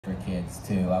kids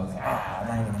too. I was like, I'm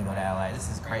not even gonna go to LA. This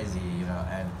is crazy, you know.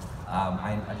 And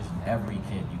I just every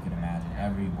kid you can imagine,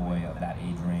 every boy of that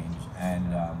age range.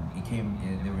 And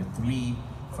there were 3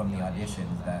 from the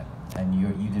auditions and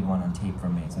you did one on tape for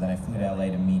me. So then I flew to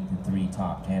LA to meet the 3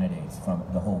 top candidates from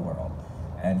the whole world,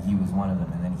 and he was one of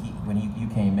them. And then when you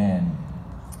came in,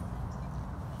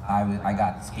 I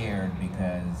got scared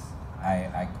because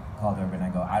I called over and I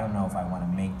go, I don't know if I want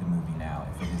to make the movie now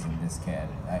if it isn't this kid.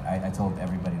 I told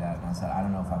everybody that, and I said, I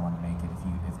don't know if I want to make it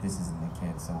if this isn't the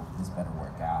kid, so this better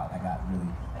work out. I got really,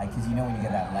 because you know when you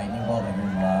get that lightning bolt that you're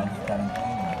in love, kind of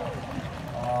thing.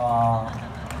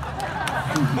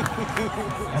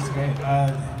 That's great.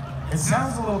 It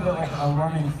sounds a little bit like a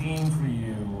running theme for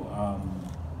you,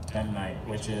 M. Night,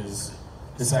 which is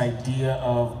this idea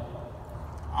of,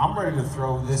 I'm ready to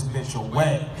throw this bitch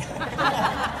away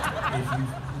if you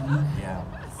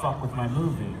fuck with my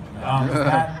movie.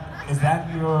 Is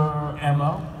that your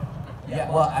MO? Yeah,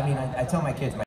 well, I mean, I tell my kids,